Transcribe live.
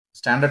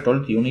Standard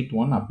 12th Unit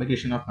 1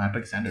 Application of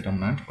Matrix and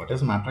Determinant. What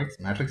is matrix?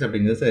 Matrix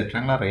அப்படிங்கிறது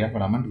rectangular array of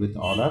element with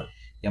order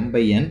m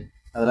by n.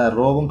 அதில்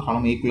ரோவும்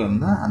காலம் equal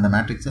இருந்தால் அந்த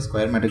மேட்ரிக்ஸை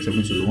square matrix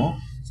அப்படின்னு சொல்லுவோம்.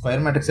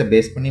 ஸ்கொயர் மேட்ரிக்ஸை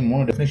பேஸ் பண்ணி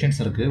 3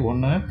 டெஃபினிஷன்ஸ் இருக்குது.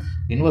 ஒன்று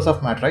இன்வர்ஸ்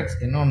ஆஃப் மேட்ரிக்ஸ்,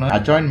 இன்னொன்று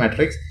அட்ஜாயின்ட்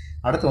மேட்ரிக்ஸ்,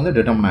 அடுத்து வந்து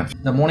டிட்டர்மினன்ட்.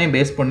 இந்த மூணையும்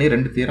பேஸ் பண்ணி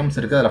 2 தியரம்ஸ்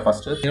இருக்குது. அதில்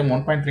ஃபஸ்ட்டு தியரம்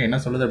 1.3 என்ன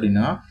சொல்லுது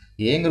அப்படின்னா,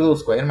 ஏங்கிறது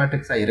ஒரு ஸ்கொயர்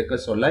மேட்ரிக்ஸாக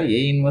இருக்க சொல்ல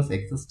ஏ இன்வர்ஸ்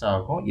எக்ஸிஸ்ட்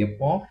ஆகும்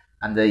எப்போ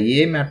அந்த ஏ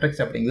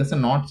மேட்ரிக்ஸ் அப்படிங்கிறது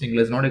not single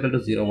is not equal to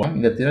 0 1.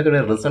 இந்த தியரத்தோட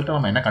ரிசல்ட்டை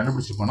நம்ம என்ன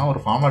கண்டுபிடிச்சிருப்போம்னா ஒரு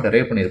ஃபார்முலா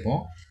டெரைவ் பண்ணியிருப்போம்.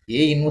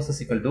 A inverse is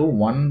equal to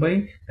 1 by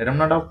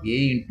determinant of A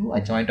into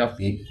adjoint of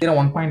A. Theorem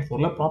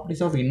 1.4ல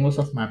properties of inverse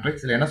of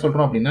matrix இதில் என்ன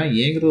சொல்கிறோம் அப்படின்னா,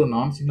 ஏங்கிறது ஒரு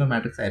நான் சிங்கிள்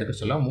மேட்ரிக்ஸாக இருக்க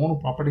சொல்ல 3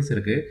 ப்ராப்பர்ட்டிஸ்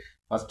இருக்குது.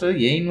 First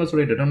A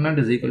இன்வர்ஸோட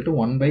determinant is equal to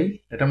 1 by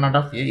determinant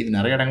of ஏ. இது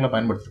நிறைய இடங்களில்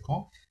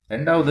பயன்படுத்திருக்கோம்.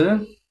 ரெண்டாவது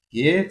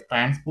ஏ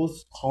transpose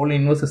whole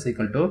inverse is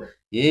equal to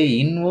A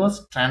inverse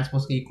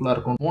டிரான்ஸ்போஸ்க்கு ஈக்குவலாக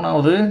இருக்கும்.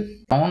 மூணாவது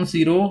நான்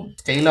ஜீரோ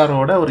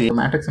ஸ்கெய்லாரோட ஒரு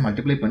மேட்ரிக்ஸை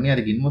மல்டிப்ளை பண்ணி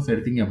அதுக்கு இன்வர்ஸ்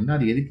எடுத்தீங்க அப்படின்னா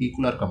அது எதுக்கு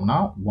ஈக்குவலாக இருக்கும்னா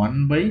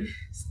 1 பை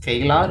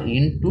ஸ்கெய்லார்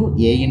இன்டூ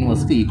ஏ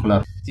இன்வர்ஸ்க்கு ஈக்குவலாக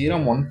இருக்கும்.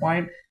 தியரம்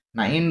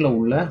 1.9ல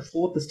உள்ள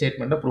 4th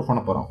ஸ்டேட்மெண்ட்டை ப்ரூவ்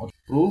பண்ண போகிறோம்.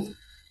 Proof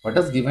what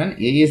is given,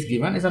 A is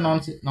given is a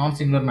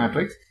non-singular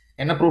matrix.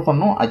 என்ன ப்ரூவ்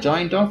பண்ணணும்,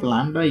 adjoint of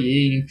lambda A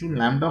into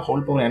lambda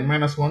whole power n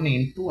minus 1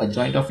 into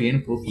adjoint of A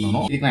ன்னு prove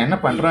பண்ணணும். இதுக்கு நான் என்ன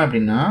பண்ணுறேன்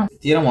அப்படின்னா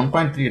தியரம்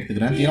 1.3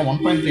 எடுத்துக்கிறேன். தியரம்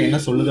 1.3 என்ன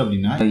சொல்லுது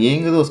அப்படின்னா,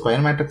 ஏங்கிறது ஒரு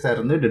ஸ்கொயர் மேட்ரிக்ஸாக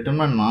இருந்து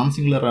டிட்டர்மினன்ட் நான்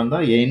சிங்குலராக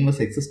இருந்தால் ஏ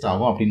இன்வர்ஸ் எக்ஸிஸ்ட்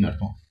ஆகும் அப்படின்னு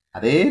அர்த்தம்.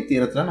 அதே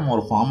தியரத்தில் நம்ம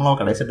ஒரு ஃபார்முலாவை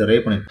கடைசியாக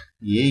டெரைவ் பண்ணிருக்கோம்.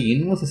 A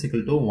inverse is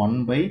equal to 1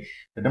 by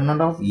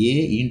determinant of A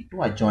into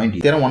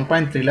adjoint. Theorem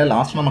 1.3ல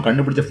last நம்ம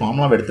கண்டுபிடிச்ச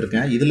ஃபார்முலாவை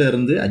எடுத்திருக்கேன். இதில்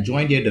இருந்து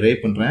அட்ஜாயிண்ட் ஏ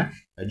டெரைவ் பண்ணுறேன்.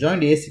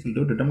 Adjoint A is equal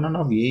to determinant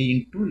of A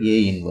into A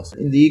inverse.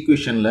 இந்த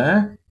ஈக்குவேஷனில்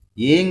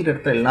ஏங்கிற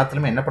இடத்துல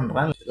எல்லாத்துலையுமே என்ன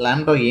பண்ணுறேன்,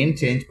 லாம்டா ஏன்னு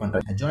சேஞ்ச்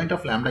பண்ணுறேன். Adjoint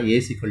of lambda A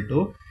is equal to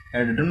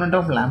determinant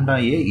of lambda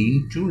A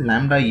into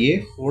lambda A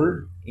whole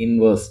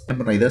inverse.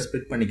 இதை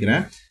ஸ்பிட்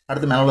பண்ணிக்கிறேன்.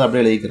 அடுத்து மேலே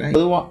அப்படியே எழுதிக்கிறேன்.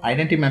 பொதுவாக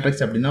ஐடென்டி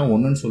மேட்ரிக்ஸ் அப்படின்னா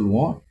 1ன்னு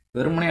சொல்லுவோம்.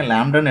 வெறுமனே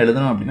லாம்டான்னு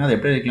எழுதணும் அப்படின்னா அது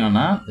எப்படி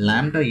எழுதிக்கலாம்னா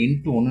லாம்டா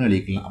இன்டூ 1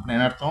 எழுதிக்கலாம். அப்படின்னா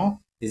என்ன அர்த்தம்,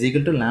 is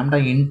equal to lambda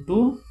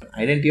into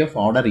identity of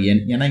order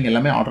என். ஏன்னா இங்கே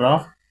எல்லாமே ஆர்டர்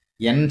ஆஃப்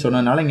என்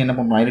சொன்னதுனால இங்கே என்ன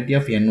பண்ணுறோம், ஐடென்டி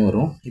ஆஃப் என்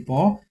வரும்.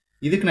 இப்போது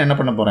இதுக்கு நான் என்ன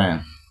பண்ண போகிறேன்,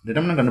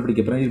 டிட்டர்மினன்ட்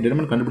கண்டுபிடிக்க போகிறேன். இது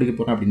டிட்டர்மினன்ட் கண்டுபிடிக்க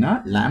போகிறேன் அப்படின்னா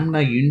lambda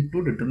into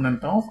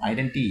determinant of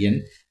identity என்.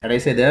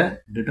 கடைசி இதை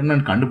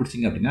டிட்டர்மினன்ட்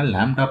கண்டுபிடிச்சிங்க அப்படின்னா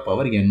லாம்டா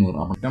பவர் என்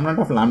வரும். அப்போ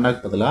டிட்டர்மினன்ட் ஆஃப்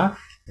லாம்டாக்கு பதிலாக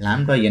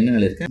லாம்டா என்னு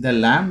எழுதியிருக்கேன். இந்த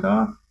லாம்டா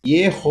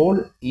ஏ ஹோல்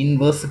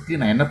இன்வர்ஸுக்கு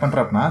நான் என்ன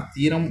பண்ணுறேன் அப்படின்னா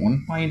தியரம்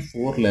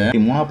 1.4ல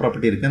 3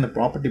 ப்ராப்பர்ட்டி இருக்குது. அந்த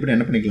ப்ராப்பர்ட்டி படி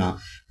என்ன பண்ணிக்கலாம்,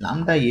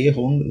 லாம்டா ஏ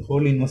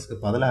ஹோல் இன்வர்ஸுக்கு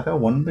பதிலாக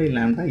 1 பை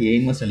லாம்டா ஏ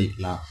இன்வர்ஸ்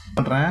எழுதிக்கலாம்.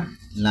 பண்ணுறேன்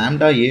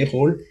லாம்டா ஏ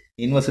ஹோல்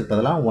இன்வர்ஸுக்கு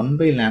பதிலாக 1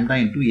 பை லாம்டா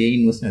இன்டூ ஏ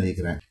இன்வர்ஸ்னு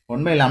எழுதிக்கிறேன்.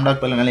 1 பை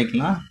லாம்டாக்கு பதிலாக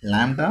எழுதிக்கலாம்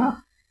லாம்டா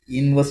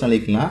இன்வர்ஸ்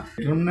எழுதிக்கலாம்.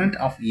 Determinant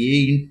of A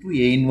into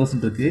A inverse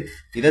இருக்கு.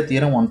 இதை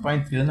theorem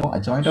 1.3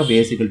 adjoint of A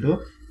is equal to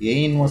A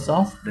inverse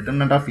of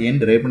determinant of ஏன்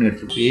டெரைவ் பண்ணி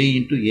எடுத்துருக்கு. ஏ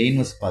இன்டூ ஏ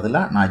இன்வர்ஸ்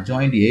பதிலாக நான்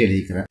அட்ஜாயிண்ட் ஏ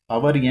எழுதிக்கிறேன்.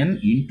 Power n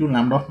into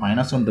lambda of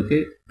 -1 இருக்கு.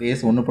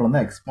 Base 1 போல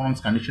இருந்தால்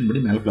எக்ஸ்போனன்ஸ் கண்டிஷன் படி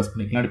மேலே ப்ளஸ்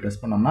பண்ணிக்கலாம். அப்படி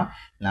ப்ளஸ் பண்ணோம்னா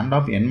lambda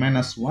of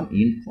n-1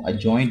 into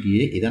adjoint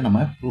A. இதை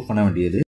நம்ம ப்ரூவ் பண்ண வேண்டியது.